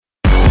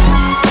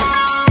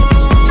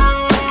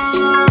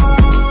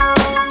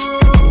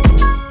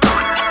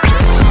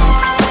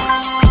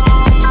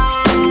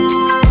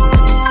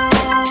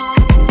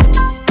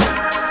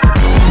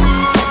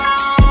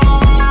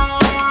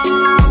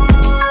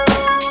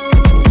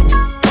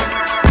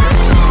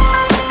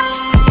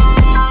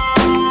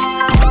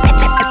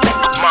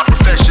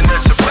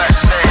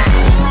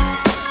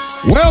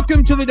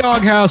Welcome to the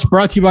DawgHouse,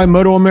 brought to you by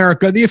Moto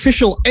America, the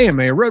official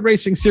AMA road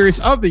racing series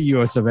of the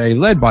US of A,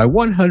 led by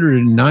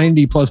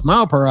 190 plus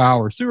mile per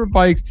hour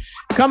Superbikes,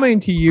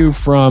 coming to you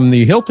from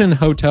the Hilton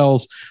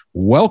Hotel's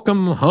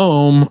Welcome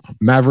Home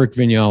Maverick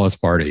Vinales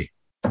party.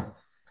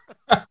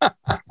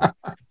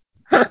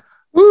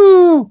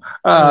 Woo!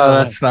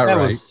 That's not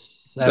right.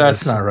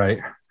 That's not right.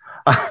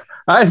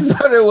 I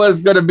thought it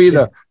was going to be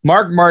the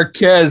Marc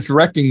Marquez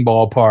wrecking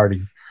ball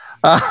party.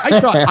 I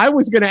thought I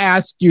was going to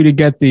ask you to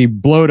get the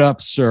blowed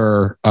up,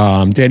 sir,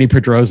 Danny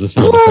Pedrosa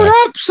sound Blowed effect.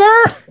 up,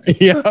 sir.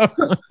 Yeah,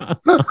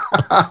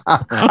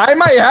 I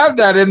might have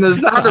that in the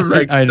sound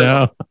effect. I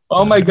know.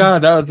 Oh my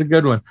God, that was a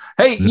good one.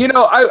 Hey,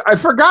 I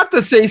forgot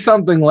to say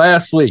something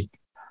last week,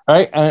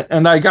 right?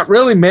 And I got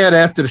really mad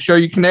after the show.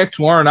 You can ask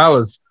Warren. I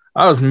was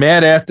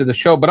mad after the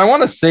show, but I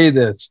want to say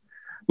this.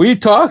 We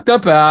talked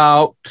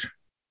about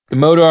the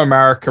Moto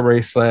America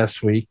race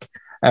last week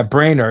at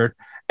Brainerd.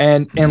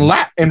 And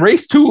in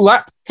race 2,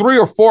 lap 3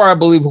 or 4, I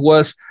believe it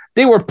was,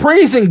 they were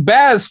praising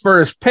Baz for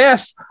his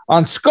pass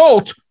on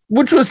Skoltz,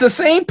 which was the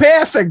same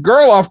pass that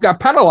Gerloff got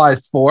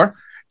penalized for.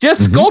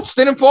 Just Skoltz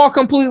didn't fall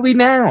completely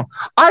down.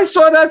 I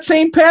saw that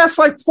same pass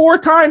like 4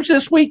 times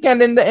this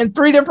weekend in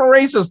 3 different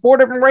races, 4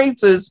 different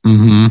races,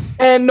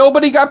 and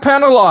nobody got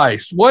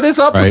penalized. What is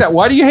up with that?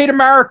 Why do you hate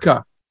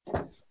America?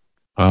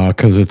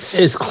 Because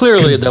it's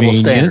clearly a double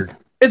standard.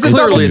 It's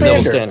clearly a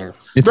double standard.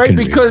 It's right,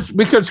 because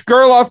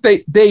Gerloff,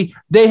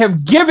 they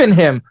have given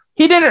him,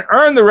 he didn't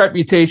earn the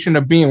reputation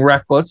of being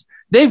reckless.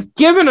 They've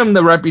given him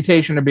the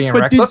reputation of being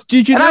reckless.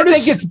 Did you notice, I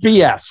think it's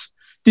BS.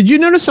 Did you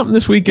notice something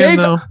this weekend,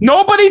 though?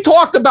 Nobody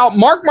talked about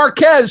Marc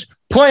Marquez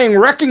playing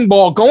wrecking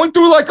ball, going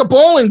through like a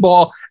bowling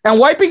ball, and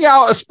wiping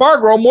out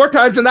Espargaro more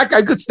times than that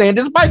guy could stand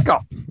his bike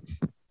up.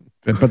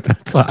 But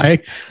that's I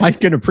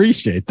can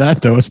appreciate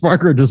that, though.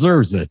 Espargaro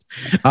deserves it.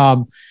 I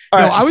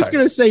was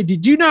going to say,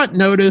 did you not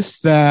notice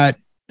that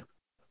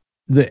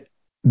the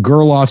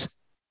Gerloff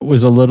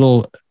was a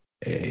little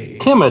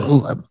timid?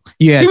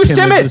 Yeah, he was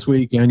timid this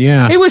weekend.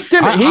 Yeah, he was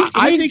timid.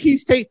 I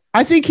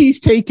think he's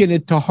taken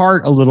it to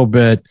heart a little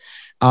bit,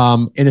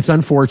 and it's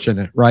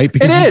unfortunate, right?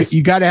 Because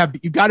you got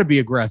to be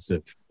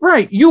aggressive,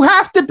 right? You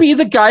have to be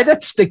the guy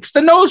that sticks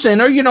the nose in,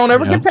 or you don't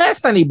ever get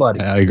past anybody.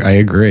 I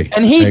agree,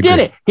 and he did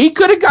it. He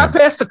could have got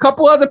past a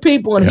couple other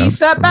people, and he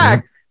sat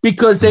back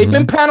because they've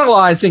been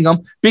penalizing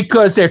him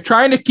because they're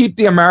trying to keep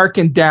the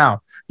American down.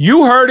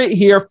 You heard it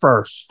here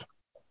first.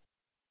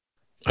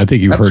 I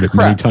think you've heard it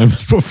many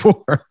times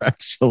before,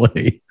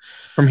 actually.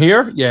 From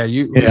here? Yeah,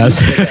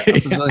 Yes.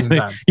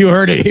 You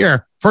heard it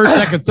here. First,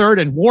 second, third,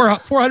 and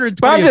 420.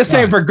 But I'm just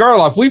saying for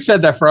Gerloff, we've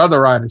said that for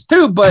other riders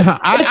too, but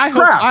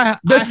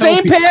the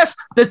same pass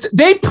that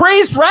they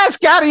praised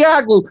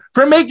Rascatiaglu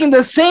for making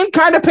the same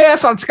kind of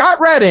pass on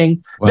Scott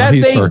Redding that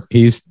they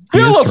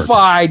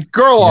vilified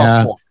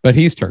Gerloff for. But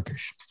he's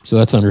Turkish, so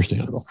that's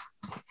understandable.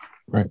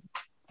 Right.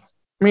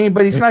 I mean,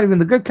 but he's not even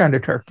the good kind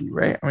of turkey,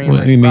 right? I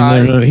mean,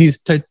 no, he's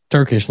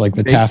Turkish, like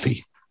the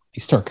taffy.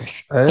 He's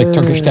Turkish, like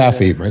Turkish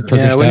taffy, right?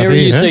 Turkish whenever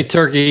taffy, you say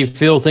turkey,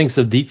 Phil thinks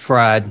of deep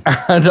fried.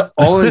 The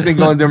only thing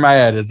going through my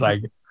head is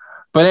like,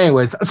 but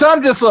anyways, so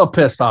I'm just a little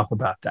pissed off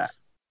about that.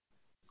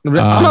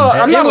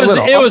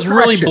 It was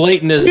really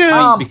blatant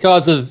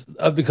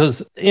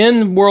because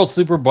in World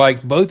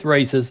Superbike, both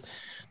races,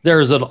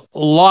 there's a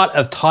lot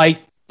of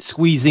tight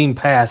squeezing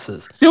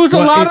passes. There was a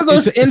lot of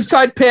those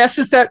inside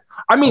passes that,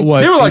 they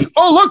were like,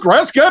 oh, look,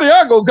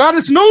 Rascatiaglu got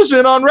his nose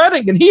in on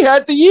Redding and he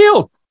had to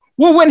yield.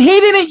 Well, when he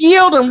didn't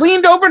yield and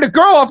leaned over to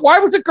Gerloff, why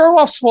was it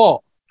Gerloff's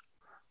fault?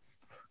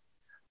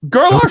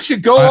 Gerloff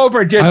should go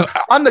over and just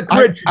on the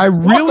grid. I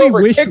really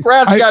wish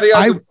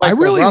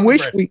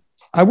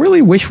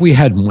we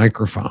had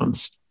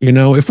microphones.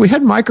 If we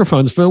had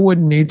microphones, Phil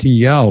wouldn't need to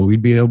yell.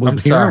 We'd be able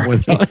to hear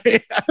him.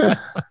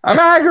 I'm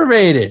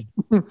aggravated.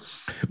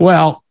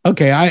 Well,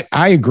 okay,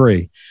 I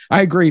agree.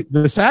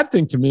 The sad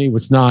thing to me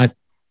was not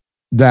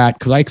that,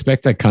 because I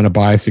expect that kind of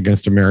bias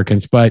against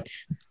Americans, but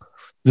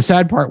the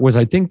sad part was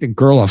I think that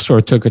Gerloff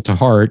sort of took it to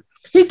heart.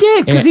 He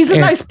did, because he's a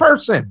nice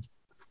person.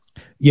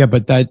 Yeah,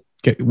 but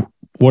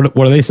what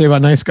do they say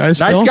about nice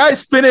guys? Nice Phil?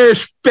 Guys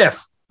finish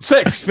 5th,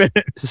 6th.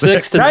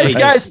 Sixth. Nice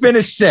guys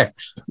finish 6th.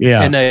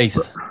 Yeah. And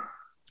 8th.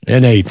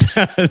 And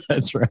 8th.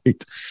 That's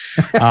right.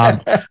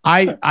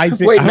 I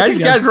think. Wait, nice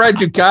guys ride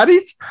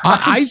Ducatis?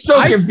 I'm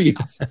so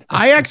confused.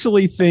 I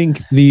actually think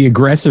the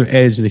aggressive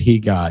edge that he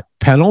got,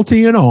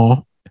 penalty and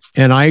all,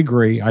 and I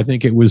agree. I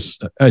think it was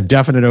a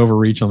definite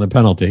overreach on the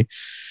penalty.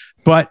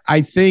 But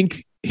I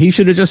think he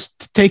should have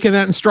just taken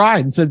that in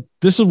stride and said,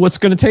 this is what's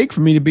going to take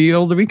for me to be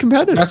able to be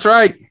competitive. That's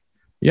right.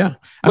 Yeah.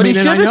 What he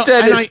should have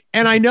said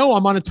and I know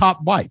I'm on a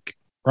top bike,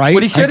 right?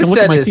 What he should have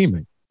said is,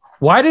 teammate.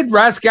 Why did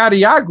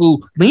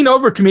Rascatiaglu lean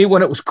over to me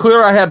when it was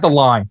clear I had the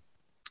line?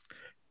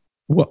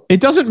 Well,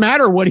 it doesn't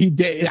matter what he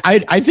did.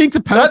 I think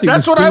the penalty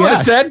that's was what BS. I would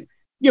have said.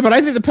 Yeah, but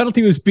I think the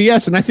penalty was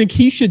BS, and I think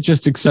he should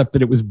just accept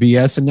that it was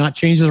BS and not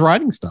change his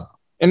riding style.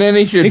 And then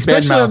he should,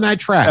 especially on that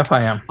track.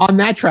 FIM. On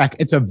that track,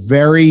 it's a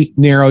very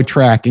narrow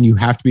track, and you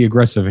have to be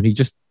aggressive. And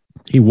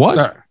he was.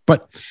 Sure.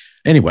 But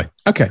Anyway,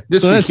 okay.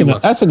 So that's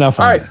enough.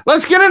 All right,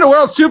 let's get into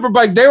World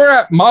Superbike. They were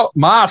at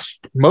most.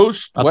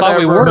 I thought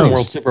we were in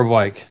World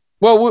Superbike.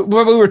 Well,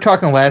 we were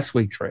talking last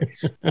week's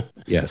race.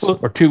 Yes.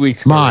 Or 2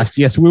 weeks. Most.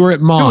 Yes, we were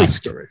at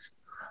most.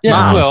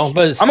 Yeah, well,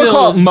 but still, I'm gonna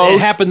call it most. It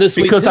happened this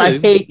week because I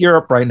hate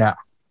Europe right now.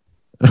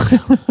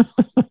 That's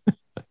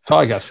all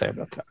I gotta say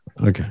about that.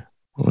 Okay.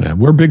 Well, yeah,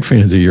 we're big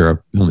fans of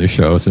Europe on this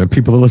show, so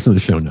people that listen to the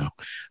show know.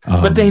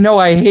 But they know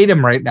I hate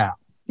them right now.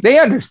 They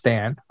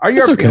understand. Our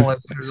European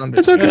listeners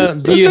understand. Okay.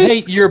 Do you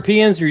hate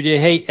Europeans or do you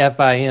hate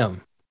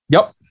FIM?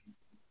 Yep.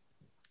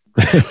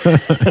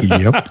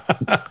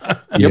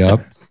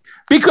 Yep.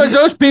 Because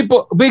those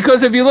people,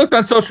 because if you looked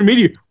on social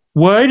media,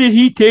 why did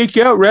he take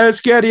out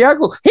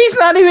Razgadioglu? He's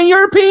not even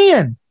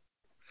European.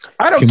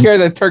 I don't care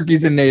that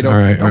Turkey's in NATO. All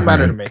right, don't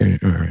matter to me. Okay,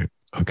 all right.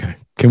 Okay.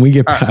 Can we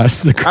get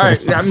past the all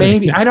right,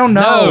 maybe. I don't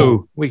know.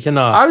 No, we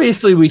cannot.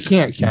 Obviously, we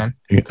can't, Ken.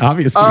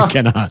 Obviously, we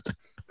cannot.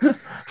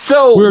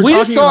 So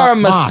we saw a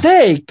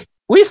mistake.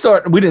 We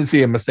didn't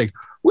see a mistake.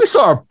 We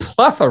saw a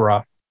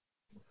plethora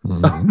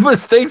of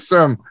mistakes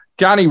from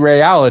Johnny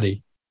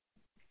Reality.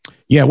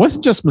 Yeah, it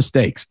wasn't just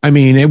mistakes. I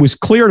mean, it was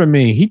clear to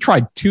me he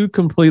tried two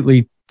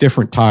completely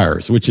different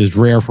tires, which is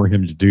rare for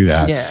him to do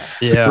that.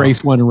 Yeah.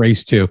 Race 1 and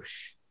race 2.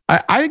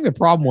 I think the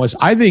problem was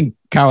I think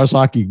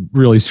Kawasaki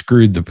really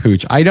screwed the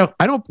pooch. I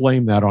don't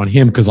blame that on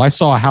him because I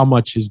saw how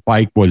much his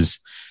bike was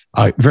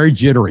very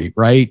jittery,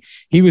 right?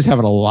 He was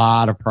having a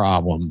lot of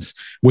problems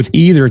with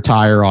either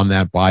tire on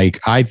that bike.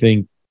 I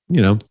think,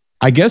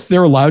 I guess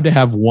they're allowed to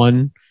have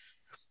one,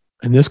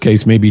 in this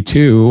case, maybe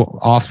two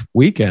off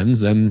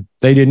weekends, and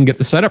they didn't get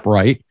the setup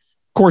right.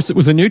 Of course, it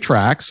was a new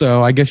track,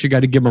 so I guess you got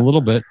to give them a little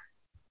bit.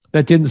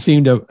 That didn't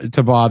seem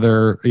to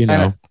bother,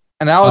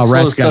 And Alex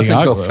Lewis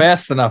doesn't go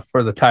fast enough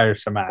for the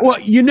tires to matter. Well,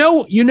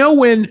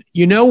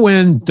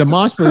 when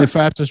demonstrably the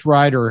fastest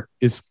rider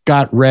is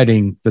Scott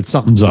Redding, that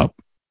something's up,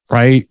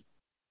 right?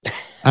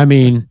 I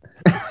mean,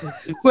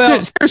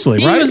 well,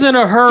 seriously, right? He was in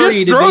a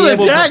hurry to be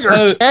able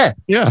to.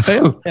 Yeah.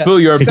 Phil,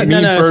 you're a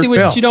See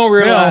what you don't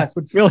realize.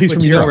 Phil, he's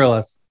from Europe. Don't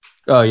realize.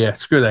 Oh yeah,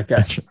 screw that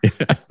guy.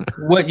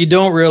 What you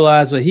don't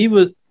realize,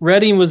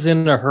 Redding was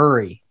in a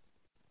hurry.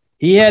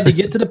 He had to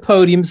get to the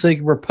podium so he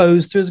could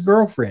propose to his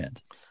girlfriend.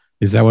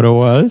 Is that what it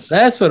was?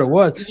 That's what it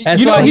was.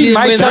 That's why he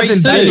might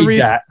cousin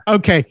that.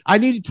 Okay, I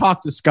need to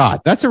talk to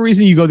Scott. That's the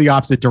reason you go the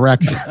opposite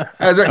direction.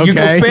 Okay? You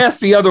go fast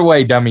the other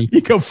way, dummy.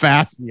 You go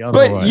fast the other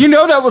way.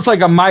 But that was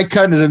like a my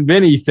cousin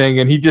Vinny thing,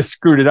 and he just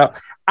screwed it up.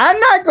 I'm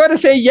not going to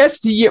say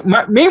yes to you.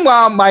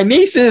 Meanwhile, my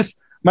niece's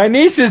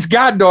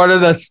goddaughter,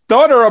 the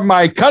daughter of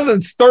my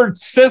cousin's third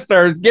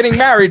sister, is getting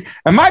married,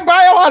 and my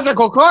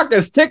biological clock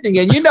is ticking.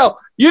 And he's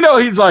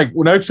like,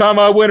 well, next time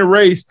I win a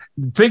race,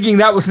 thinking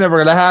that was never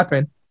going to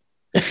happen.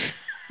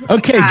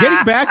 Okay,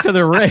 getting back to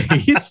the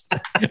race.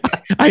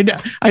 I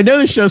know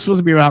the show's supposed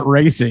to be about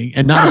racing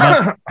and not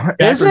about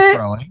dagger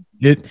throwing.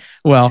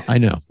 Well, I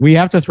know we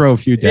have to throw a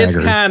few daggers.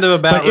 It's kind of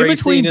about but in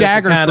between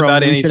dagger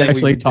throwing, we should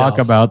actually talk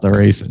about the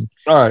racing.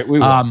 All right, we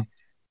will.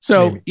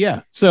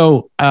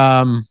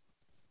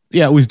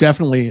 It was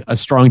definitely a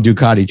strong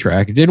Ducati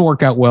track. It didn't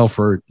work out well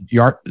for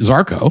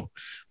Zarco,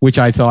 which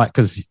I thought,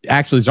 because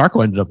actually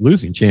Zarco ended up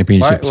losing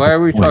championships. Why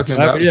are we talking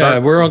about? Yeah,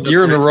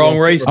 you're in the wrong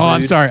race. Oh,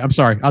 I'm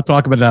sorry. I'll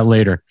talk about that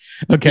later.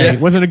 Okay, It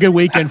wasn't a good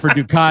weekend for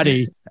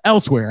Ducati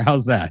elsewhere.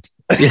 How's that?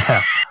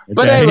 Yeah,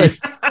 but anyway,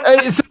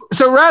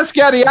 so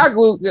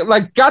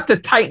Razgadioglu got to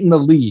tighten the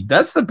lead.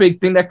 That's the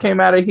big thing that came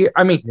out of here.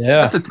 I mean,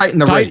 got to tighten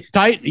the race.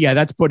 Yeah,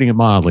 that's putting it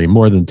mildly.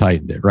 More than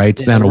tightened it, right?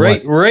 It's down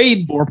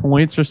to 4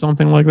 points or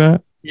something like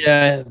that.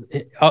 Yeah,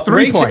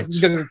 3 points.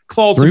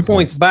 Clawed some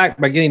points back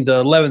by getting to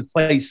 11th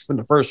place from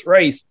the first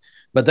race,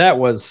 but that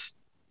was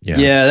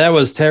that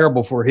was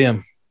terrible for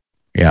him.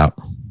 Yeah.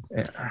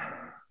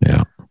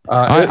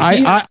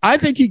 I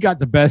think he got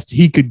the best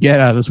he could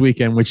get out of this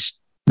weekend, which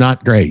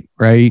not great,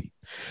 right?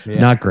 Yeah.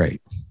 Not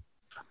great.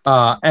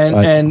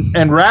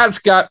 And Raz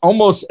got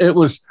almost. It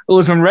was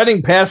when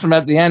Redding passed him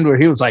at the end where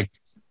he was like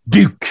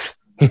Dukes.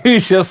 He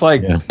was just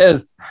like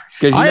pissed.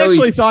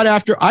 I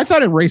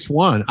thought in race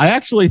 1, I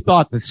actually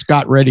thought that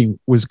Scott Redding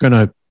was going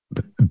to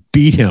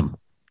beat him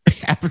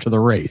after the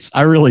race.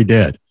 I really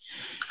did.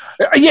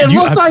 Yeah, it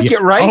looked like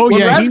it, right? When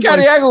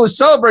Razgadioglu was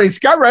celebrating,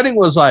 Scott Redding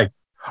was like,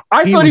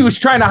 I thought he was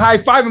trying to high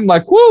five him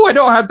like, whoo, I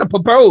don't have to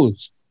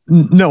propose.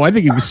 No, I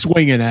think he was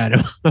swinging at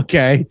him.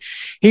 Okay.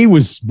 He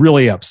was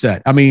really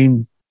upset. I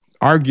mean,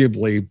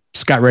 arguably,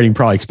 Scott Redding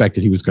probably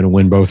expected he was going to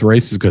win both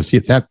races because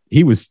that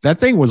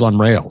thing was on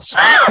rails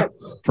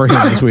for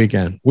him this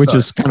weekend, which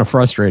is kind of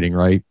frustrating,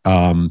 right?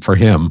 For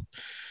him,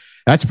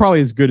 that's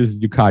probably as good as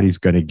Ducati's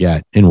going to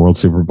get in World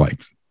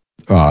Superbike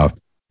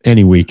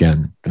any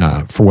weekend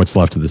for what's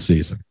left of the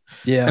season.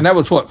 Yeah, and that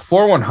was what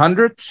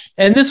 4/100s,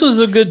 and this was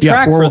a good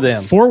track for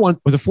them. 4/1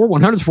 was it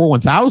 4/100s,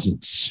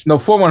 4/1000s? No,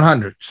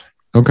 4/100s.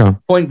 Okay,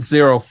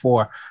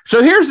 0.04.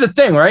 So here's the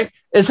thing, right?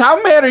 Is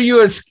how mad are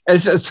you as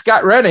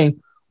Scott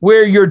Redding,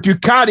 where your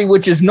Ducati,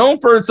 which is known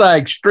for its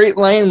like straight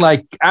lane,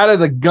 like out of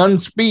the gun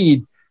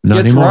speed,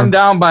 gets run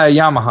down by a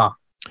Yamaha?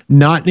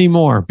 Not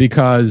anymore,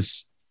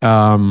 because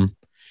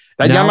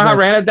Yamaha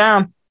ran it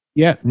down.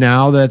 Yeah,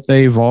 now that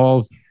they've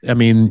all, I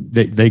mean,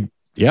 the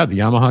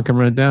Yamaha can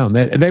run it down.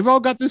 They've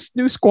all got this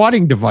new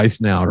squatting device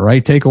now,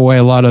 right? Take away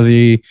a lot of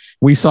the.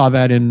 We saw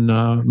that in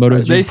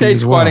MotoGP. They say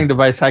squatting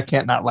device. I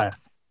can't not laugh.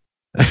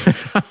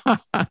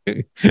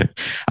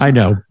 I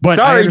know, but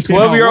sorry,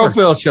 12-year-old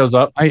Phil shows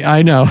up.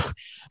 I know.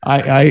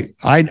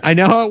 I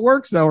know how it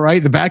works though,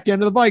 right? The back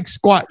end of the bike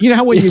squat. You know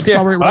how when you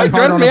accelerate really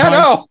hard on a bike? I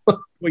know.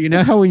 Well, you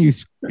know how when you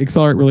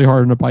accelerate really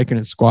hard on a bike and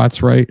it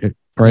squats, right?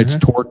 It's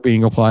torque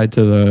being applied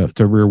to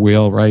the rear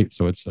wheel, right?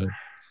 So it's a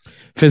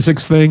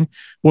physics thing.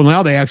 Well,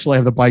 now they actually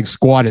have the bike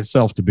squat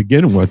itself to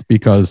begin with,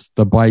 because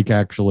the bike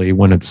actually,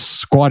 when it's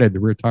squatted, the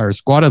rear tire is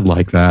squatted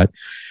like that,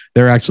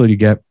 they're actually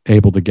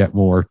able to get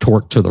more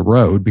torque to the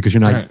road, because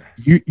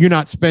you're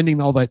not spending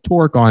all that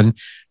torque on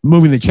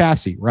moving the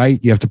chassis, right?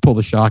 You have to pull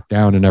the shock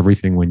down and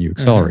everything when you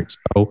accelerate.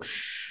 So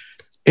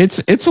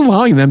it's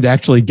allowing them to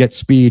actually get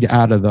speed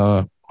out of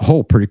the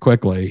hole pretty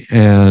quickly.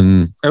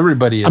 And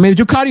everybody is. I mean,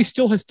 Ducati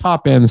still has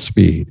top end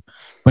speed,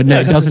 but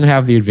it doesn't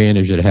have the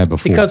advantage it had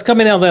before. Because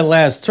coming out of that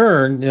last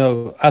turn,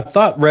 I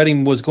thought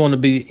Redding was going to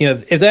be,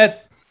 if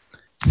that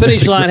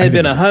finish line had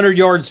been 100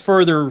 yards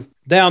further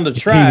down the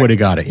track, he would have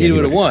got it. He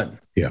would have won.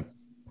 Yeah.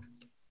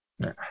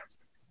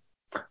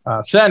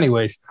 So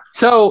anyways,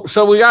 so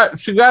we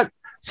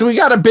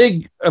got a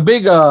big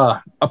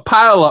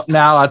pile up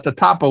now at the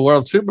top of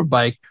World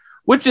Superbike,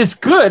 which is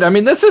good. I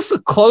mean, this is the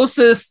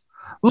closest.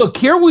 Look,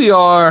 here we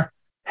are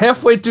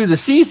halfway through the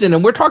season,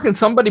 and we're talking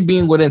somebody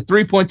being within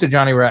 3 points of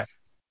Johnny Ray.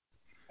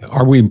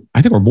 Are we?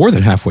 I think we're more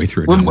than halfway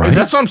through now, right?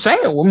 That's what I'm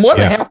saying. We're more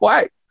than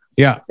halfway.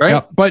 Yeah. Right.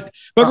 Yeah. But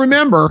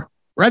remember,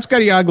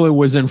 Ratsgadioglu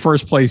was in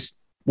first place,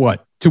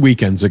 2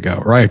 weekends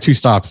ago, right? 2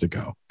 stops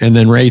ago. And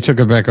then Ray took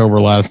it back over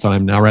last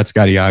time. Now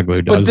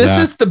Ratsgadioglu does that. But this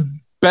is the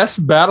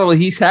best battle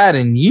he's had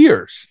in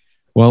years.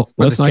 Well,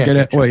 let's not get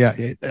it. Well, yeah,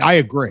 I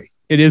agree.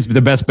 It is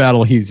the best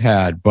battle he's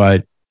had,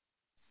 but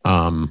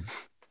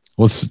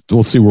we'll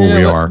see where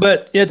we are.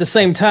 But at the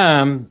same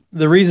time,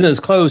 the reason it's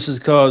close is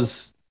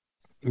because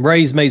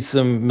Ray's made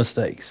some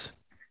mistakes.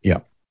 Yeah.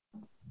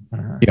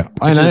 Yeah.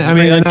 And I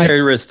mean,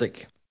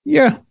 uncharacteristic.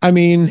 Yeah. I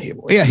mean,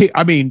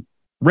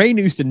 Ray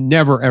used to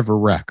never, ever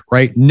wreck,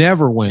 right?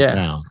 Never went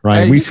down,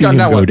 right? We've seen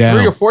him go down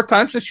 3 or 4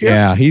 times this year.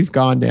 Yeah, he's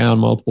gone down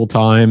multiple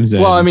times.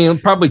 Well, I mean,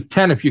 probably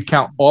 10 if you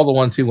count all the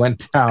ones who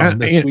went down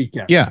this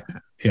weekend. Yeah,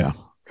 yeah.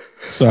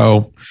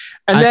 So,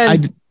 and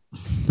then,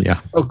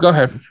 Oh, go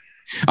ahead.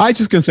 I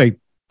just gonna say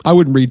I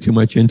wouldn't read too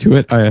much into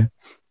it.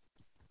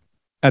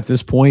 At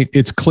this point,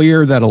 it's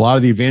clear that a lot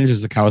of the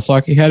advantages that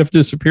Kawasaki had have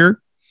disappeared,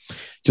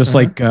 just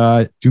like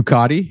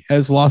Ducati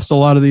has lost a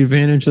lot of the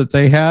advantage that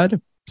they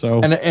had.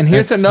 So, and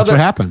here's that's what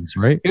happens,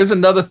 right? Here's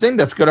another thing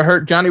that's going to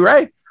hurt Johnny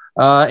Ray.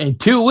 In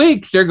 2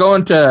 weeks, they're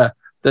going to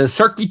the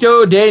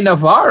Circuito de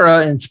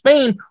Navarra in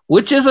Spain,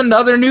 which is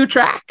another new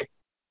track.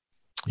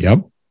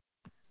 Yep.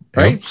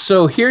 Right.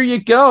 So here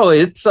you go.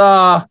 It's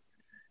that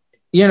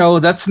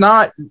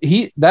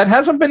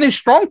hasn't been his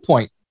strong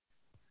point.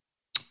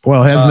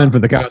 Well, it hasn't been for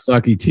the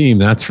Kawasaki team,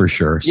 that's for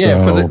sure.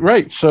 Yeah,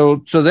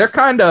 so. So they're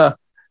kind of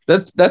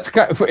that's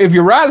kind of, if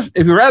you're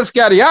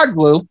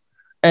Ratsgadioglu,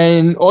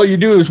 and all you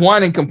do is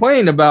whine and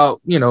complain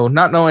about,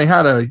 not knowing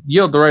how to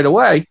yield the right of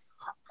way.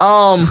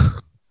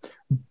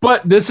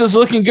 But this is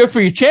looking good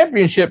for your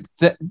championship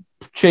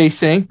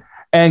chasing.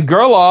 And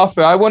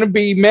Gerloff, I wouldn't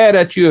be mad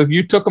at you if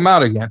you took him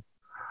out again.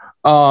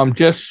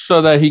 Just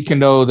so that he can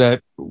know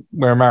that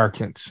we're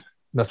Americans.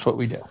 That's what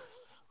we do.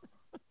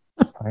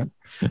 Right?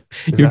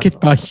 You'll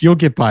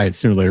get by it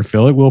sooner or later,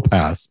 Phil. It will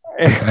pass.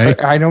 Okay?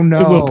 I don't know.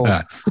 It will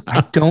pass.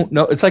 I don't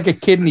know. It's like a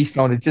kidney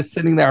stone. It's just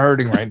sitting there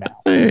hurting right now.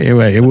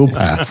 Anyway, it will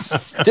pass.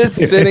 Just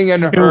sitting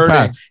and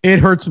hurting. It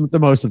hurts the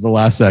most at the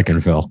last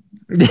second, Phil.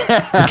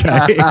 Yeah.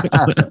 Okay.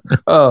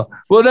 Oh,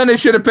 well, then it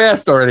should have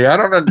passed already. I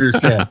don't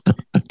understand.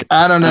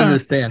 I don't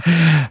understand.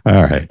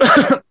 All right.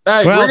 All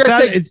right. Well, we're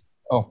going to take...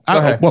 go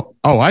ahead.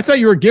 I thought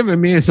you were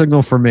giving me a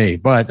signal for me,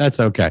 but that's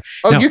okay.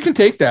 Oh, now, you can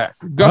take that.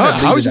 Go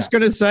ahead. I was just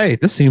going to say,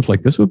 this seems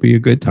like this would be a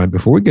good time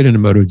before we get into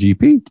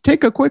MotoGP to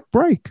take a quick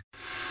break.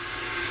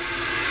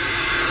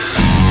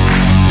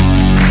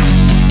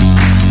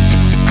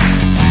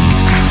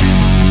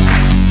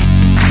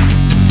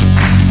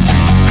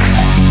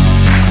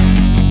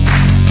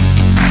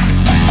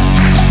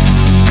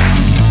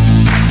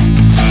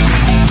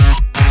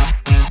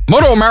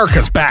 Moto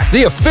America's back.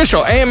 The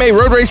official AMA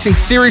road racing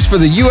series for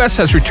the U.S.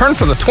 has returned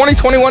for the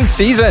 2021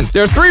 season.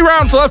 There are 3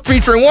 rounds left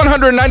featuring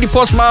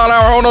 190+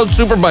 mile-an-hour Hono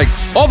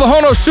Superbikes. All the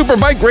Hono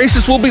Superbike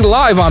races will be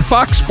live on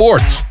Fox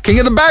Sports. King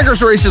of the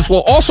Baggers races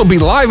will also be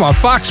live on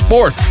Fox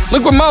Sports.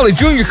 Liquid Moly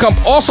Junior Cup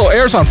also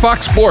airs on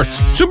Fox Sports.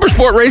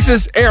 Supersport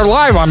races air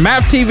live on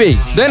MAV TV.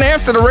 Then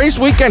after the race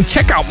weekend,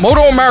 check out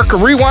Moto America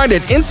Rewind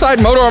and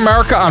Inside Moto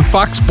America on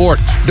Fox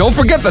Sports. Don't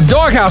forget the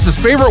DawgHouse's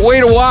favorite way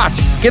to watch.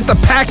 Get the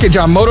package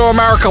on Moto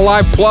America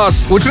Live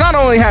Plus, which not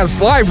only has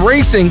live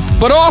racing,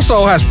 but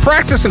also has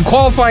practice and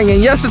qualifying,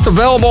 and yes, it's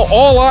available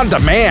all on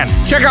demand.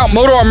 Check out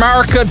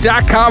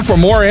MotoAmerica.com for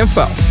more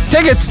info.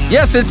 Tickets,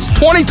 yes, it's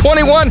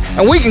 2021,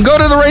 and we can go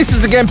to the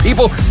races again,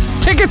 people.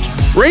 Tickets,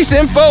 race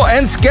info,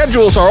 and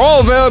schedules are all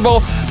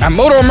available at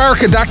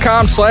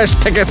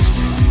MotoAmerica.com/tickets.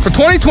 For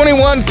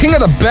 2021 King of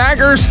the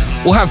Baggers,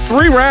 we'll have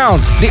 3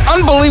 rounds. The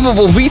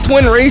unbelievable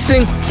V-Twin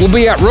Racing will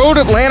be at Road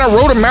Atlanta,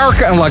 Road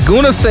America, and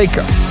Laguna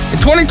Seca. In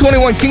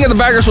 2021, King of the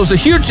Baggers was a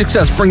huge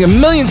success, bringing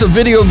millions of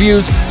video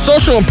views,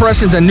 social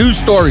impressions, and news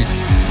stories.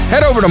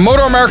 Head over to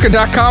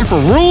MotoAmerica.com for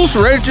rules,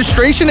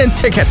 registration, and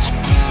tickets.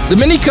 The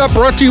Mini Cup,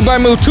 brought to you by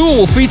Motul,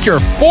 will feature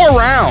 4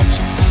 rounds.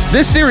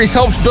 This series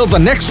helps build the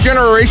next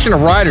generation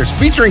of riders,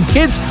 featuring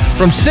kids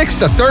from 6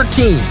 to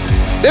 13.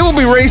 They will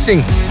be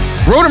racing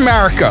Road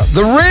America,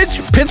 The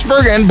Ridge,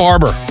 Pittsburgh, and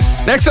Barber.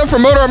 Next up for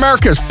Moto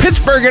America's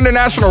Pittsburgh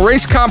International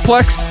Race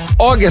Complex,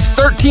 August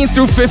 13th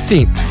through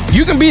 15th.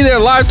 You can be there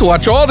live to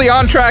watch all the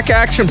on-track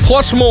action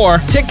plus more.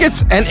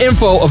 Tickets and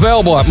info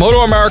available at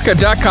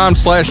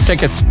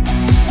MotoAmerica.com/tickets.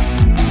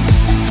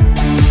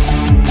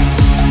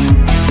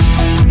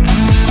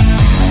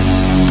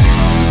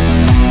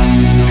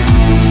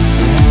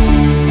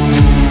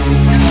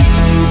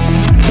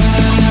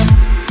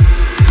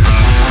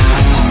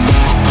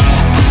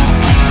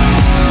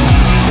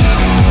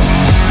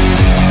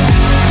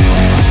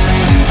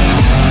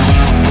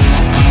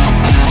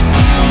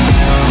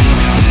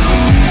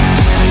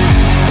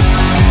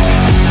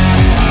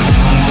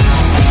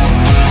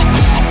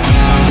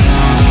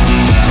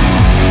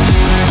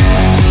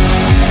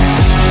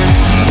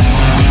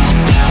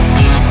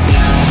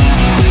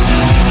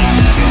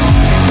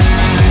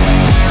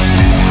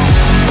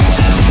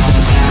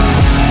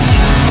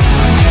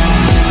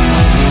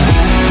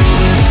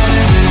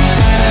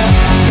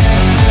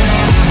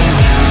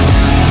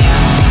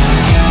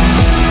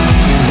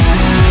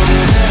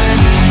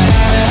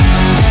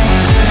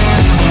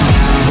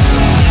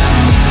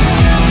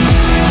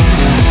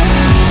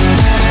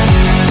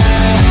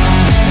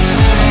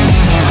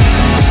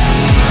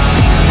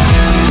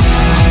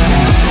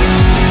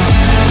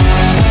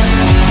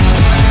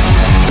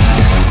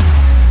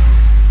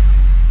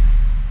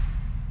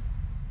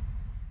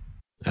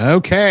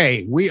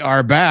 Okay, we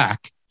are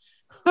back.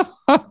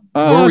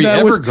 Were we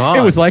ever gone?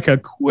 It was like a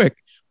quick.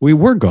 We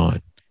were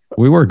gone.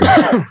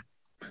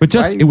 But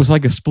just Right. It was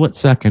like a split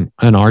second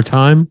in our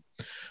time,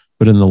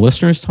 but in the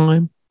listeners'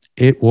 time,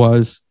 it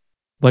was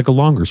like a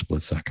longer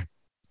split second.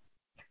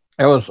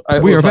 We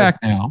are back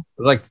now.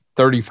 It was like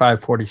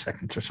 35, 40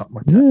 seconds or something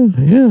like that.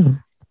 Yeah.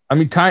 I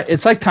mean,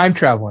 it's like time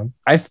traveling.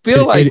 I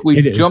feel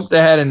we jumped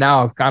ahead and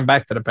now I've gone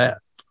back to the past.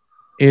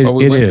 It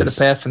went is. to the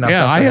past and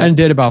Yeah, I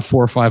undid about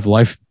 4 or 5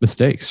 life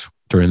mistakes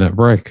during that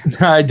break.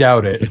 I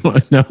doubt it.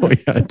 No,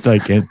 yeah, it's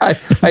like it. I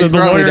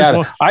really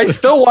doubt it. I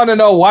still want to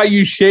know why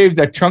you shaved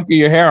that chunk of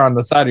your hair on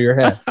the side of your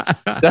head.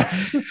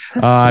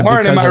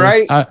 Warren, am I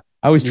right?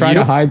 I was trying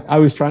to hide. I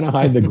was trying to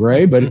hide the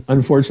gray, but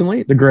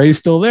unfortunately, the gray is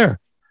still there.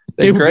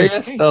 The gray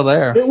is still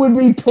there. It would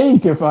be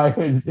pink if I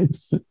had.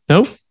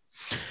 Nope.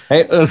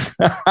 Hey,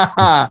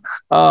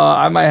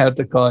 I might have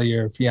to call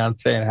your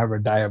fiance and have her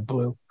dye it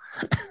blue.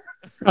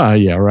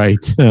 Yeah, right.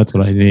 That's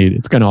what I need.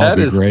 It's going to all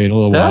be gray in a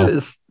little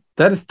while.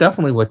 That is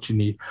definitely what you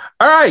need.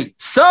 All right.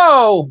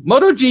 So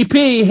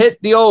MotoGP hit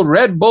the old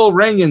Red Bull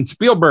Ring in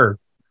Spielberg.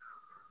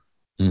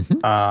 Mm-hmm.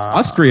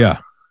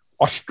 Austria.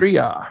 Also,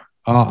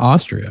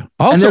 Also,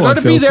 and they're going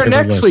to be there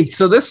next week.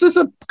 So this is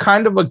a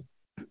kind of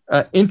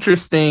a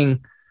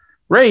interesting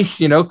race,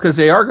 because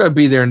they are going to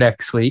be there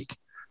next week.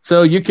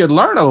 So you could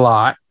learn a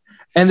lot.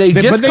 And they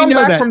just come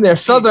back from their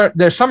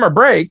summer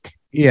break.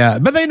 Yeah,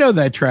 but they know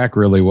that track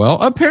really well.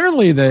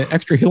 Apparently, the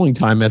extra healing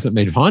time hasn't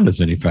made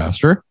Hondas any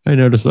faster. I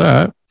noticed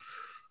that.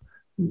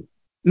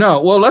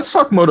 No, well, let's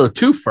talk Moto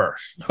 2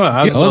 first.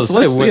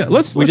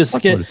 Let's just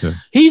get.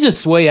 He's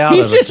just way out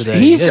of it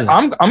today.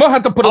 I'm gonna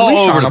have to put a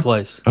leash on him.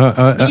 Place.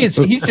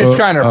 He's just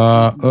trying to.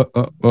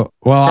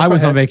 Well, I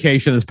was on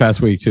vacation this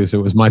past week too, so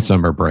it was my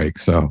summer break.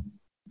 So.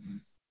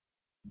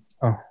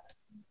 Oh,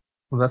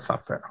 well, that's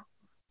not fair.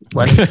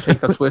 Why didn't you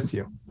take us with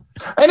you?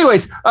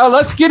 Anyways,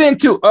 let's get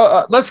into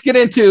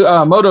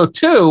Moto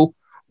 2,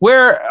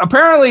 where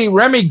apparently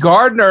Remy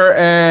Gardner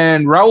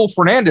and Raul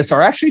Fernandez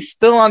are actually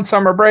still on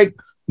summer break.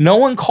 No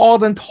one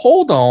called and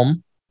told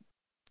them,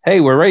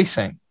 "Hey, we're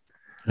racing."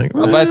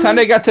 By the time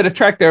they got to the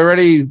track, they're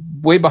already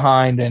way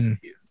behind, and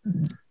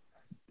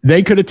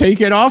they could have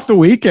taken off the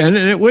weekend,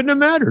 and it wouldn't have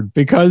mattered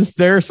because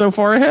they're so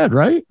far ahead,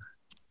 right?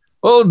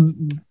 Well,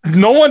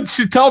 no one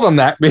should tell them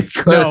that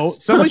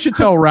because someone should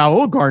tell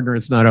Raul Gardner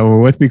it's not over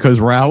with because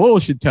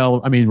Raul should tell.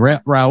 I mean,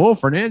 Raul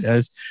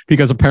Fernandez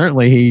because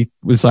apparently he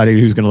decided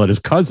he was going to let his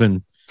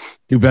cousin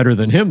do better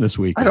than him this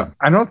week.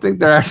 I don't think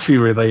they're actually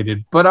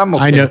related, but I'm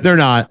okay. I know they're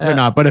not. They're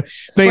not. But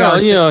they are.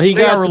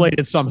 They are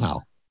related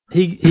somehow.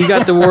 He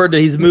got the word that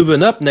he's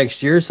moving up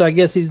next year, so I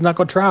guess he's not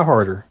going to try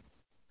harder.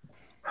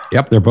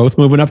 Yep, they're both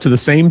moving up to the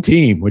same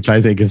team, which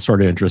I think is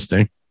sort of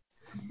interesting.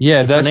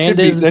 Yeah, that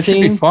should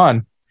be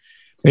fun.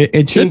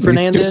 It should be.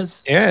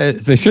 Fernandez? Yeah,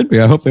 they should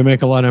be. I hope they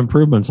make a lot of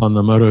improvements on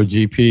the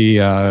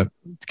MotoGP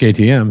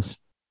KTMs.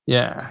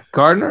 Yeah,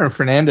 Gardner and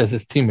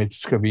Fernandez's team. It's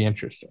just going to be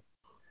interesting.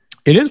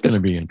 It is going to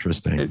be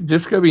interesting. It's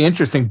just going to be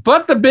interesting.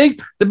 But the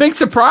big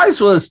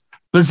surprise was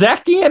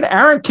Bezzecchi and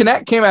Aaron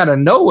Canet came out of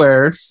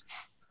nowhere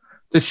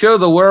show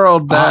the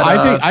world that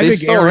I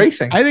think still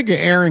racing. I think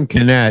Aaron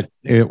Canet,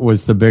 it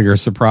was the bigger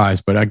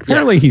surprise, but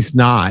apparently he's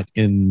not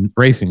in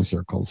racing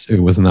circles. It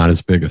was not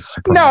as big a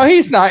surprise. No,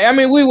 he's not. I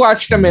mean, we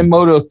watched him in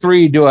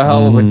Moto3 do a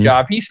hell of a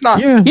job. He's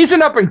not. Yeah. He's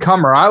an up and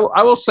comer.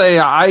 I will say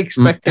I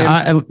expect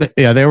him.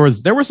 There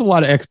was a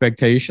lot of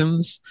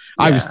expectations.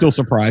 Yeah. I was still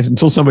surprised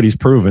until somebody's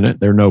proven it.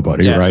 They're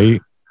nobody,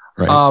 right?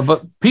 Right.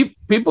 But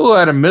people who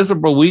had a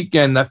miserable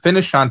weekend that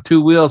finished on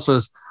two wheels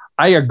was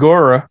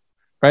Ayagura.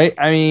 Right,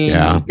 I mean,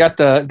 he got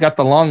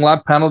the long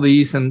lap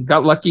penalties and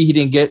got lucky he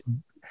didn't get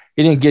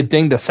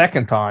dinged a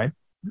second time.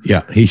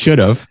 Yeah, he should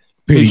have.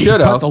 He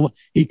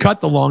cut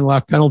the long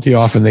lap penalty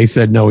off, and they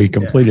said no, he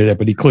completed it,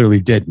 but he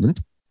clearly didn't.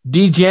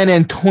 DeGen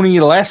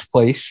Antoni last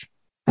place.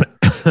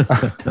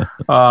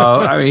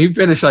 I mean, he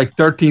finished like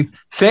 13th.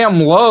 Sam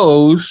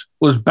Lowe's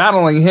was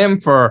battling him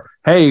for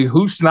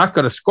who's not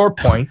going to score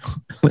points.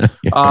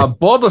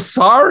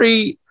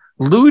 Baldassari,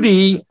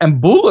 Ludi, and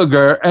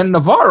Bulliger and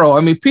Navarro. I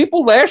mean,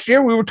 people last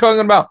year we were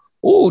talking about,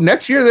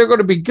 next year they're going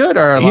to be good.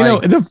 Or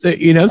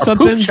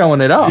something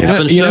showing it up.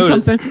 You know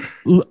something.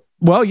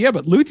 Well, yeah,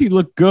 but Ludi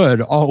looked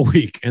good all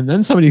week, and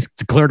then somebody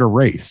declared a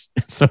race,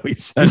 so he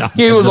said,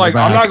 he was like,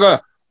 "I'm not going."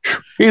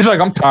 He's like,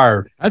 "I'm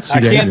tired. That's too I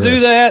dangerous. Can't do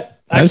that.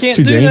 That's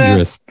too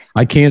dangerous.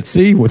 I can't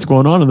see what's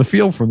going on in the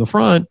field from the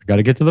front. I got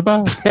to get to the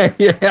back."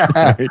 Yeah,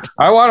 right.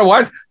 I want to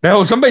watch.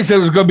 No, somebody said it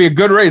was going to be a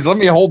good race. Let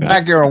me hold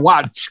back here and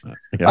watch.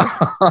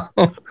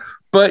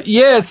 But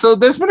yeah, so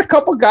there's been a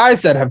couple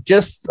guys that have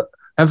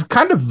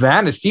kind of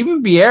vanished.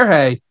 Even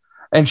Vierge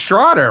and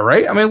Schroeder,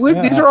 right? I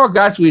mean, these are all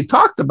guys we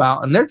talked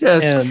about, and they're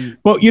just.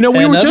 We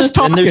were just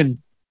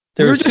talking.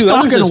 We were just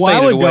talking a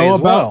while ago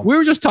about. We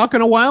were just talking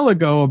a while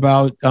ago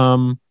about.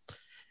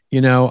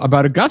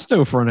 About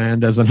Augusto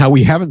Fernandez and how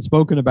we haven't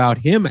spoken about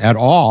him at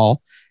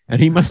all. And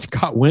he must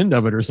have got wind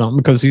of it or something,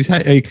 because he's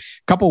had a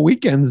couple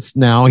weekends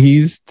now.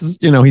 He's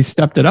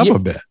stepped it up a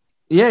bit.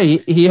 Yeah,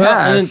 he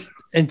has.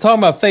 And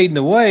talking about fading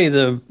away,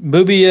 the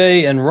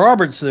Boubier and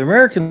Roberts, the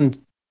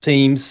American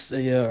teams.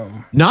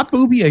 Not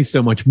Boubier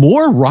so much.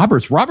 More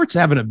Roberts. Roberts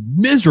having a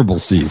miserable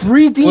season.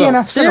 3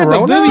 DNFs in a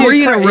row.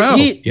 3 in a row.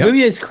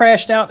 Boubier's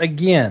crashed out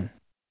again.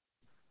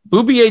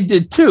 Boubier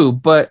did too,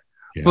 but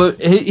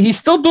he's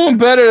still doing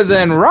better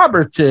than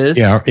Roberts is.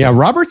 Yeah.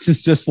 Roberts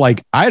is just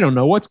like, I don't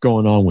know what's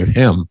going on with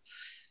him.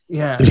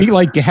 Yeah. Did he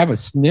have a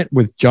snit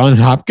with John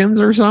Hopkins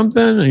or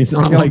something? And he's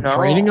not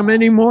training him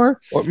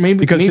anymore? Or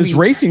maybe his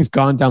racing's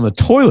gone down the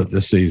toilet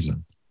this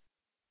season.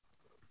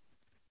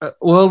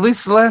 Well, at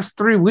least the last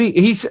 3 weeks,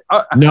 he's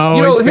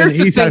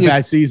he's had a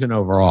bad season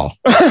overall.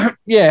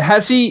 Yeah.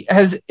 Is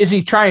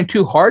he trying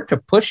too hard to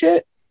push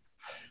it?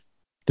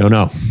 Don't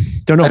know.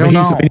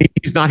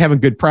 He's not having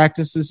good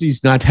practices.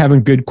 He's not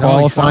having good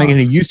qualifying, and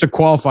he used to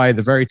qualify at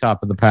the very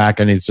top of the pack.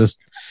 And it's just,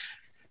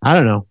 I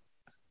don't know.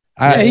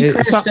 He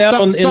crashed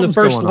out in the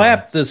first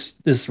lap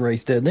this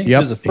race, didn't he? Yep. It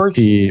was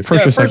the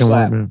first or second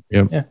lap.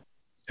 Yep.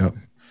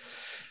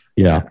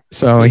 Yeah.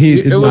 So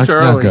it's not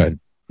good.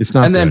 It's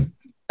not good.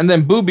 And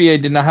then Boubier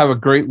did not have a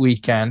great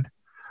weekend.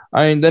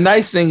 I mean, the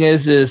nice thing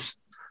is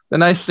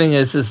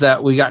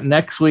that we got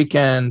next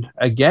weekend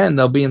again.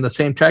 They'll be in the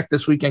same track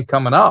this weekend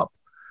coming up.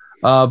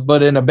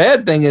 But in a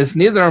bad thing is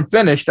neither of them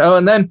finished.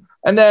 They'll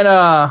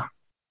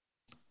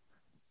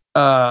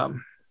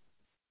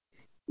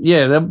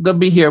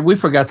be here. We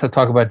forgot to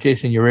talk about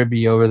Jason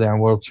Uribe over there on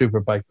World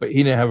Superbike, but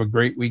he didn't have a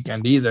great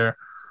weekend either.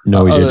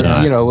 No, he did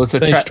not. It was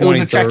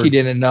a track he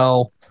didn't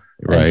know,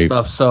 right? And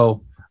stuff.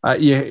 So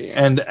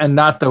and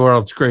not the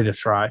world's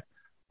greatest ride.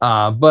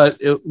 But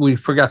we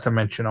forgot to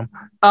mention him.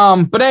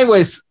 But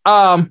anyways,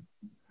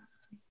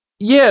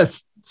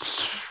 yes.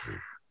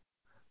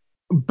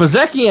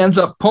 Bezzecchi ends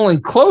up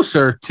pulling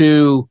closer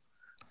to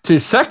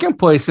second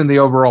place in the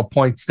overall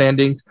point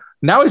standings.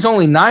 Now he's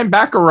only 9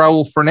 back of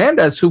Raul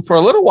Fernandez, who for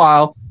a little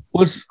while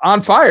was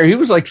on fire. He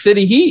was like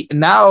city heat, and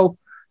now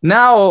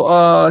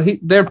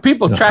there are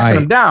people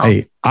tracking him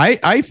down.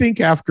 I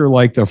think after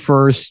like the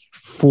first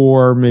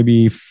 4,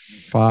 maybe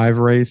 5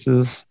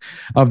 races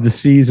of the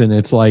season,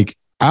 it's like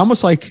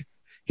almost like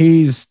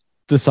he's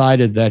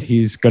decided that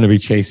he's going to be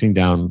chasing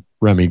down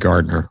Remy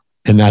Gardner,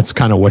 and that's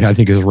kind of what I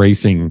think his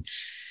racing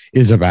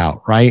is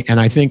about, right?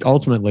 And I think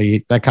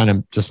ultimately that kind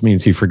of just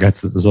means he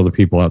forgets that there's other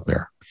people out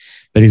there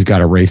that he's got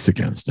to race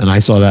against. And I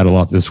saw that a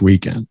lot this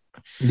weekend.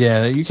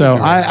 Yeah. So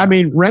I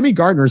mean, Remy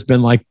Gardner's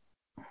been like,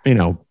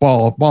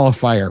 ball of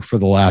fire for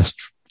the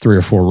last 3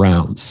 or 4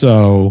 rounds.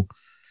 So,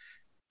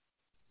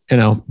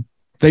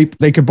 they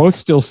could both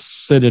still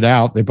sit it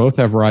out. They both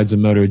have rides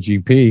in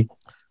MotoGP.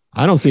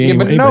 I don't see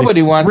anybody. But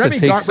nobody wants to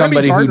take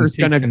somebody who's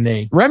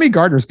Remy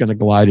Gardner's going to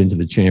glide into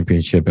the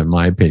championship, in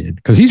my opinion,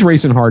 because he's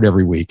racing hard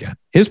every weekend.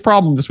 His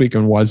problem this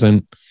weekend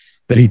wasn't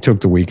that he took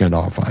the weekend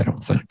off, I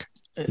don't think.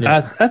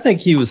 Yeah. I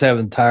think he was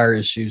having tire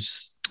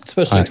issues,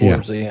 especially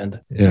towards the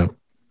end. Yeah.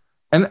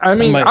 And I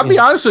mean, I'll be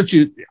honest with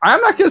you. I'm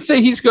not going to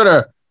say he's going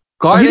to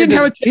glide. He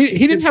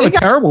didn't have a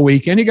terrible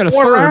weekend. He got a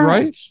 3rd, rounds.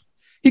 Right?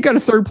 He got a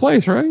 3rd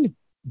place, right?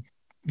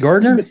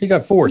 Gardner, he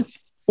got 4th.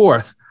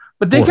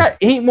 But they got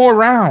 8 more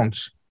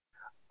rounds.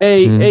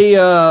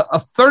 a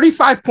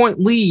 35-point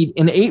lead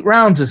in 8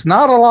 rounds is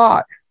not a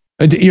lot.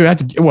 You have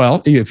to,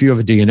 well, if you have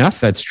a DNF,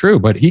 that's true,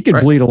 but he could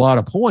bleed a lot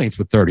of points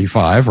with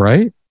 35,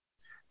 right?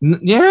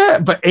 Yeah,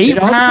 but 8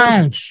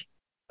 rounds.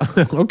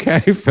 Okay,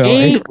 Phil.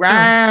 8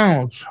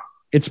 rounds.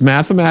 It's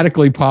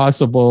mathematically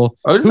possible.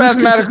 It's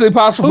mathematically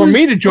possible for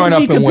me to join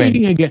up and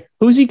win.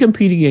 Who's he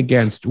competing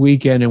against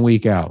week in and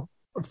week out?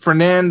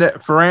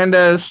 Fernandez.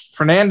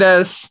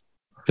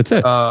 That's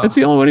it. That's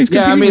the only one he's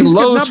competing. Yeah, I mean,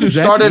 Lowe's, who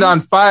started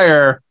on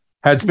fire,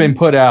 has been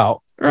put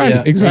out.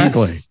 Right,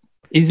 exactly.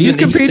 He's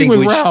competing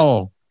with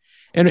Raul.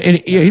 And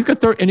he's got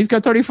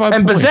 35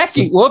 and points.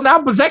 Bezzecchi, well, now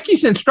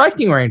Bezzecchi's in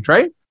striking range,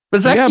 right?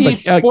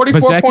 Bezzecchi's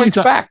 44 points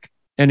back.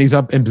 And he's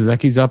up, and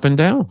Bezzecchi's up and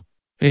down.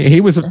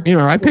 He was,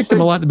 I picked him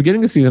a lot at the beginning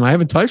of the season. I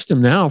haven't touched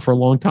him now for a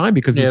long time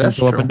because he's been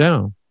so up and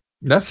down.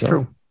 That's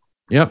true.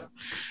 Yep.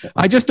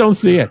 I just don't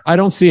see it. I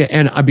don't see it.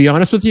 And I'll be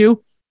honest with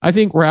you, I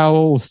think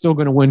Raul is still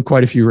going to win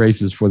quite a few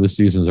races before the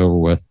season's over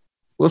with.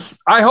 Well,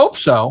 I hope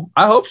so.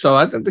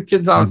 I think the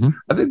kid's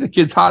on. I think the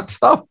kid's hot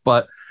stuff,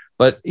 but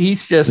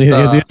he's just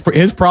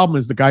his problem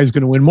is the guy who's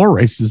going to win more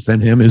races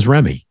than him is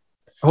Remy.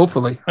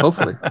 Hopefully,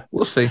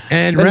 we'll see.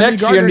 And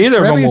next year, neither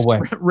of them will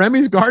win.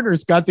 Remy's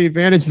Gardner's got the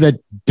advantage that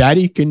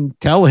Daddy can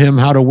tell him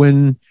how to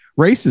win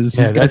races.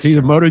 He's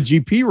a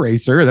MotoGP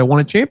racer that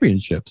won a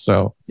championship.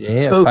 So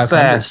go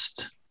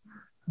fast,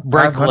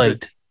 break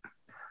late.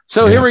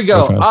 So here we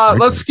go.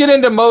 Let's get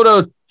into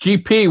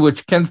MotoGP,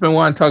 which Ken's been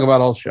wanting to talk about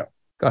all show.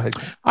 Go ahead.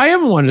 Ken. I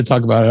haven't wanted to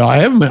talk about it.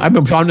 I've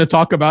been trying to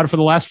talk about it for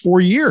the last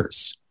 4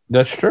 years.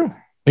 That's true.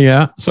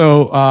 Yeah.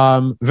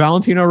 So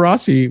Valentino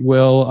Rossi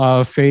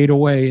will fade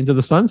away into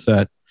the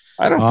sunset.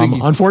 I don't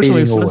think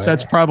unfortunately, the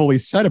sunset's probably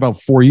set about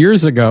 4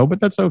 years ago,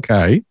 but that's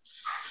okay.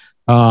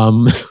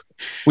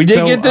 We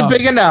did get the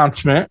big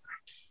announcement.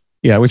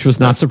 Yeah, which was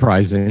not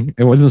surprising.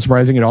 It wasn't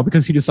surprising at all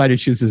because he decided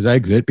to choose his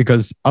exit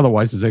because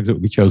otherwise his exit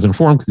would be chosen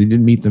for him because he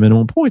didn't meet the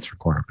minimum points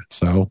requirement.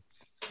 So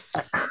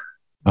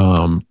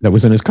that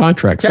was in his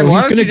contract. Ken, so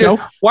he's going to go.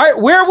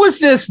 Where was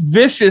this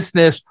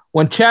viciousness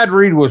when Chad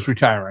Reed was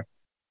retiring?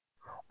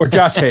 Or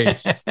Josh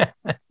Hayes?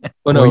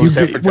 Oh, no, wait.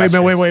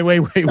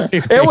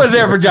 It was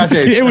there for Josh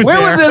Hayes.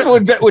 Where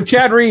was this with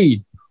Chad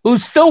Reed,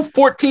 who's still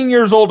 14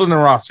 years older than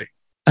Rossi?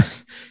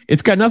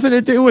 It's got nothing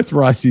to do with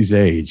Rossi's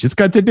age. It's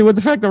got to do with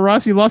the fact that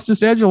Rossi lost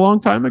his edge a long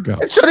time ago.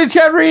 And so did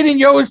Chad Reed, and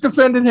you always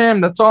defended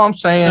him. That's all I'm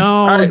saying. No,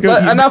 all right,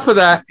 enough of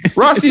that.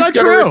 Rossi's going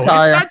to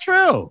retire. It's not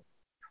true.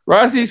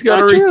 Rossi's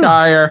going to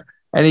retire,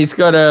 and he's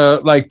going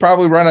to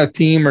probably run a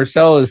team or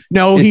sell his.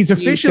 No, he's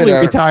officially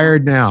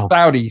retired now.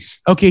 Saudis.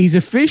 Okay, he's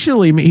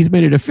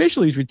made it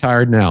officially. He's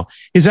retired now.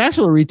 His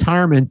actual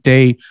retirement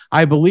date,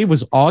 I believe,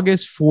 was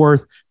August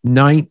 4th,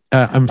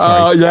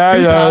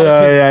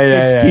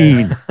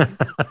 2016.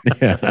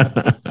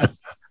 Yeah.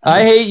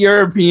 I hate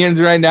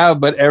Europeans right now,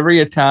 but every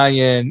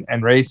Italian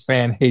and race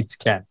fan hates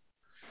Ken.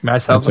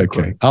 That's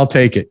okay. I'll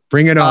take it.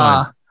 Bring it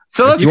on.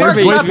 So let's talk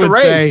about the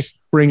race.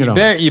 Bring it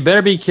on. You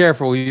better be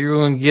careful. You're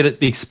going to get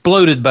it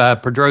exploded by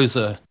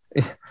Pedrosa.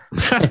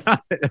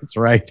 That's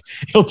right.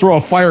 He'll throw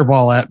a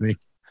fireball at me.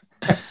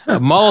 A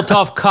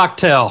Molotov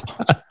cocktail.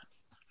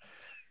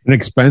 An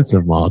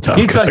expensive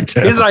Molotov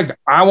cocktail. He's like,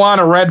 I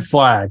want a red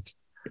flag.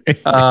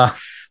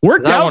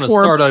 Worked out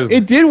for him.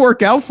 It did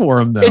work out for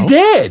him, though. It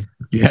did.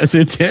 Yes,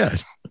 it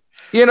did.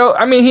 He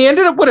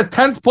ended up with a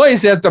 10th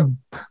place after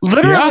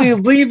literally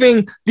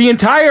leaving the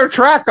entire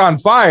track on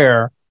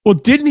fire. Well,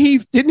 didn't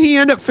he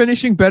end up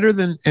finishing better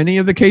than any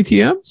of the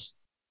KTMs?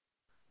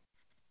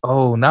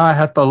 Oh, now I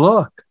have to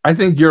look. I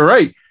think you're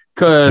right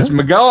because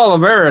Miguel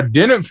Oliveira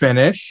didn't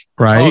finish.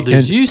 Right? Oh,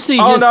 did you see?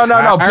 Oh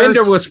no!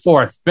 Binder was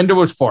fourth.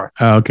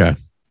 Oh, okay.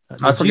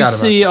 I forgot. Did you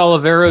see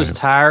Oliveira's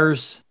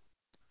tires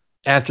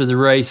after the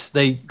race?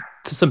 They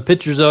took some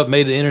pictures of it,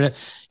 made the internet.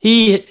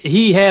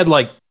 He had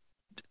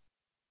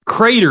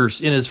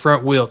craters in his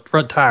front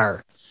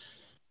tire.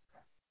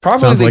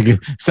 Probably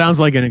sounds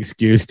like an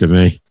excuse to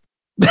me.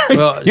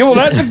 Well,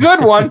 that's a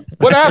good one.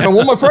 What happened?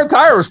 Well, my front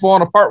tire was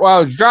falling apart while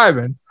I was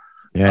driving.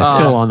 Yeah, it's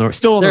still on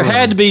the. There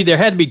had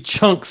to be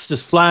chunks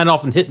just flying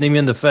off and hitting him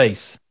in the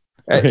face.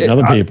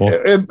 Other people.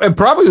 It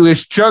probably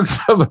was chunks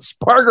of a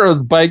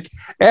Spargo's bike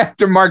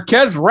after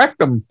Marquez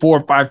wrecked him 4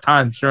 or 5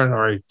 times during the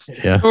race.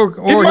 Yeah, or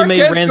he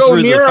may ran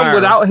through near him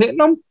without hitting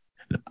him.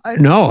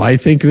 No, I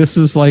think this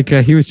is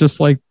he was just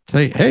say,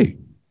 hey.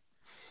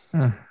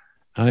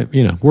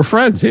 We're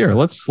friends here.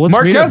 Let's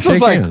meet up,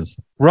 shake hands.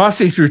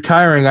 Rossi's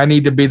retiring. I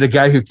need to be the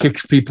guy who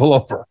kicks people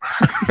over.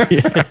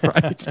 Yeah,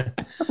 right.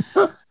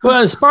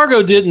 Well,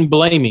 Spargo didn't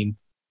blame him.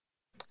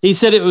 He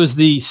said it was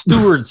the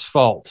steward's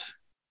fault.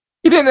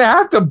 He didn't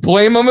have to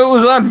blame him. It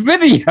was on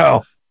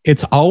video.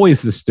 It's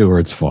always the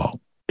steward's fault.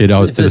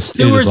 If the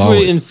stewards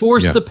would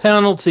enforce the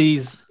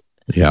penalties.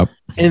 Yep.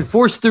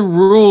 Enforce the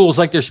rules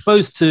like they're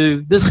supposed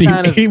to.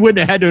 He wouldn't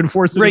have had to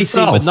enforce it racing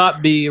himself. would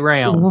not be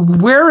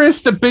around. Where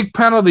is the big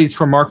penalties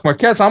for Marc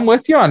Marquez? I'm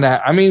with you on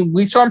that. I mean,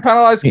 we saw him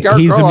penalized.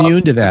 He's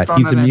immune to that.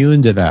 He's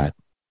immune to that.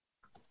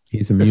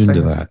 He's immune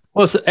to that.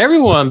 Well, so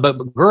everyone, but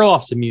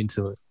Gerloff's immune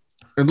to it.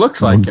 It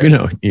looks like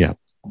it. Yeah.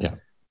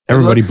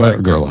 Everybody but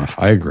Gerloff.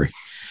 I agree.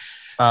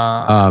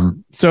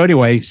 So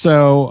anyway,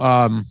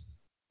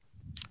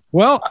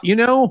 well,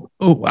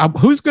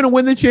 who's going to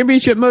win the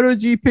championship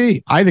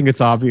MotoGP? I think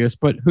it's obvious,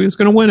 but who's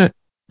going to win it?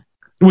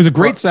 It was a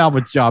great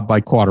salvage job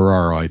by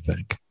Quartararo, I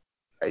think.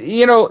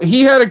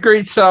 He had a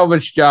great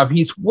salvage job.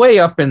 He's way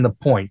up in the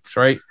points,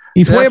 right?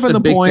 He's way up in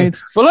the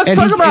points. But let's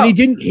talk about. And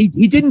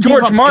he didn't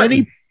George give up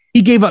Martin.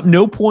 He gave up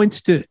no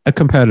points to a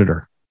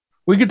competitor.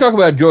 We could talk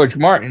about George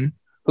Martin,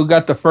 who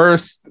got the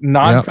first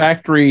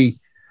non-factory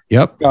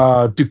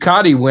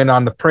Ducati win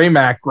on the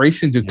Pramac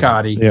Racing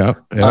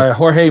Ducati.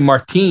 Jorge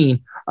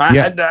Martin.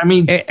 I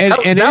mean,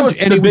 that was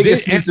the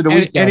biggest news of the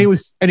weekend.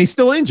 And he's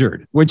still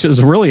injured, which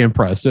is really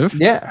impressive.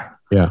 Yeah.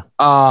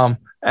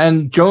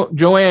 And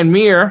Joanne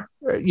Mir,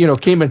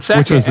 came in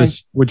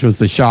second, which was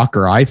the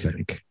shocker, I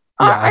think.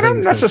 I don't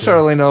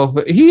necessarily know,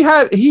 but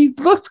he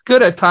looked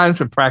good at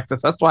times in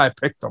practice. That's why I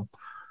picked him.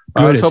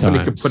 I was hoping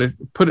he could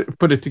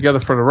put it together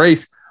for the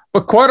race.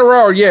 But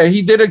Quartararo,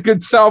 he did a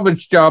good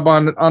salvage job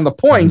on the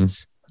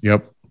points. Mm-hmm.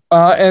 Yep.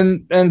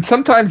 And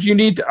sometimes you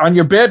need on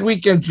your bad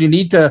weekends you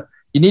need to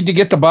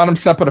get the bottom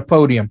step of the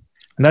podium,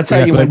 and that's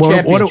how you win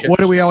championships. What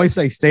do we always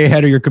say? Stay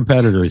ahead of your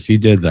competitors. He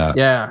did that.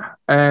 Yeah,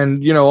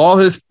 and all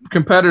his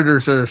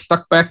competitors are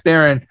stuck back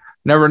there in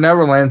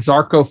Neverland.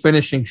 Zarco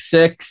finishing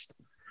sixth.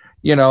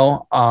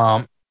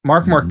 Mark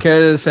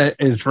Marquez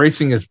is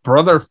racing his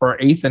brother for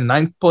 8th and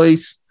 9th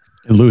place.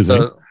 And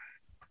losing.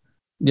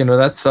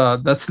 So,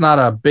 that's not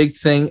a big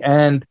thing.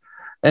 And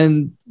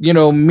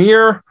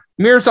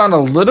Mir's on a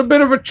little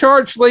bit of a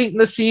charge late in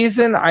the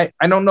season. I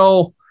don't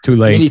know. Too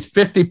late. He needs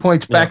 50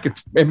 points back.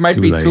 It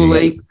might be too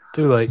late.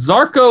 Too late.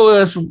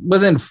 Zarco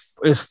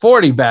is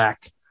 40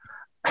 back.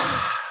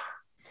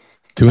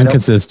 Too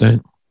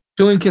inconsistent.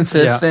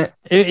 Yeah.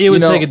 It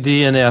would take a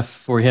DNF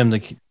for him to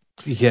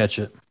catch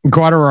it.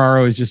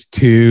 Quartararo is just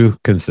too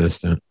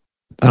consistent.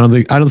 I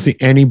don't see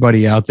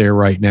anybody out there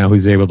right now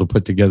who's able to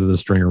put together the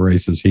string of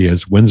races he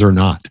is, wins or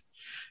not.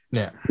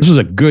 Yeah. This was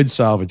a good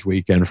salvage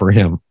weekend for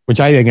him, which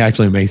I think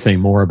actually may say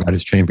more about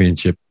his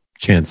championship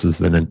chances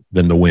than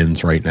the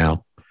wins right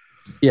now.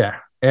 Yeah.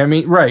 I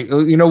mean, right.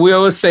 We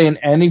always say in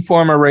any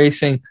form of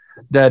racing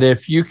that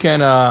if you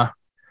can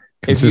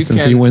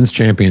consistency wins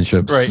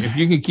championships. Right. If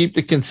you can keep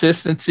the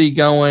consistency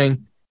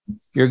going,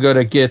 you're going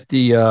to get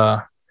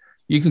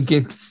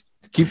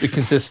keep the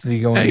consistency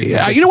going.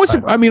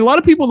 A lot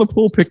of people in the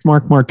pool picked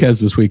Marc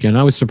Marquez this weekend.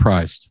 I was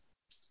surprised.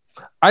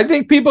 I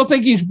think people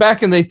think he's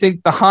back, and they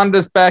think the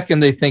Honda's back,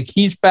 and they think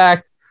he's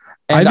back.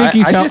 And I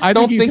think I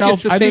don't think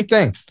it's the same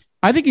thing.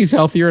 I think he's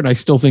healthier, and I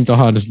still think the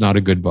Honda's not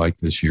a good bike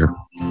this year.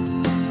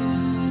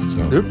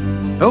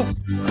 So.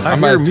 I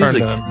might turn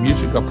the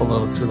music up a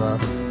little too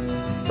loud.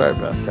 Sorry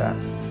about that.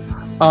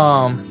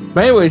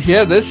 But anyways,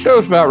 this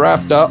show's about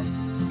wrapped up.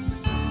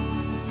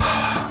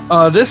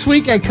 This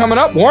weekend coming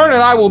up, Warren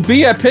and I will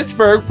be at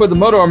Pittsburgh for the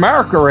Moto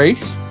America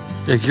race.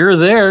 If you're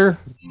there,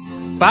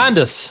 find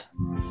us.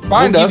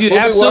 We'll give you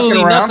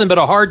absolutely nothing but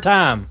a hard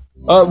time.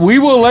 We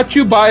will let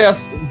you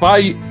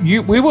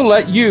We will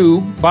let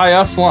you buy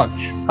us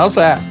lunch. How's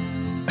that?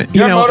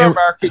 Moto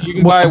America, you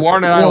can buy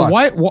Warren and I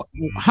lunch.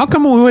 How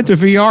come when we went to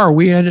VR,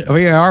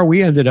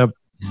 we ended up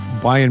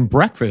buying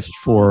breakfast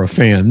for a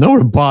fan? No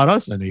one bought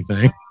us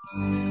anything.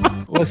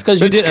 Well, it's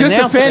because you didn't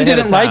announce the fan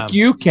didn't like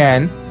you,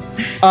 Ken.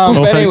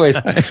 But anyways,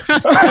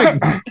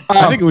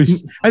 I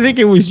think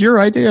it was your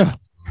idea.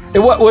 It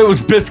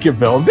was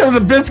Biscuitville. If there was a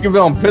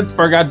Biscuitville in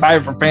Pittsburgh, I'd buy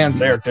it for fans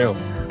there too.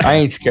 I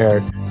ain't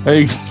scared.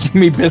 Hey, give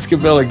me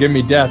Biscuitville or give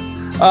me death.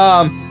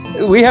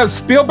 We have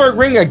Spielberg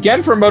Ring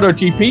again for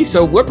MotoGP,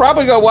 so we're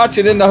probably gonna watch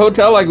it in the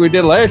hotel like we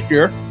did last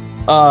year.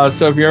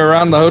 So if you're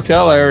around the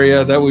hotel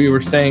area that we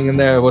were staying in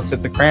there, what's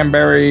it, the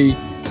Cranberry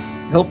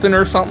Hilton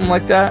or something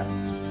like that?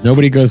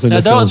 Nobody goes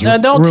into don't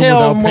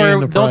tell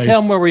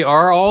them where we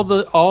are. All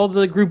the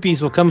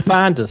groupies will come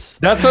find us.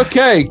 That's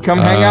okay. Come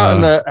hang out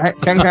in the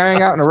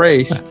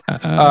race.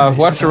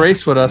 Watch the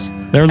race with us.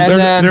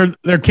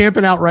 They're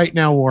camping out right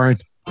now, Warren.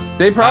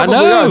 They probably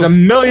are, the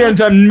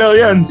millions and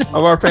millions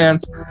of our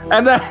fans.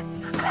 And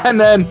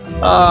then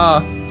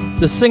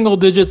the single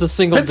digits,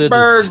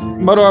 Pittsburgh,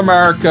 Moto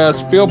America,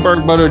 Spielberg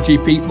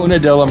MotoGP,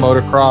 Unadilla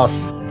Motocross,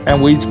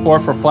 and Weed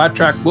Sport for Flat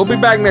Track. We'll be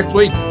back next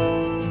week.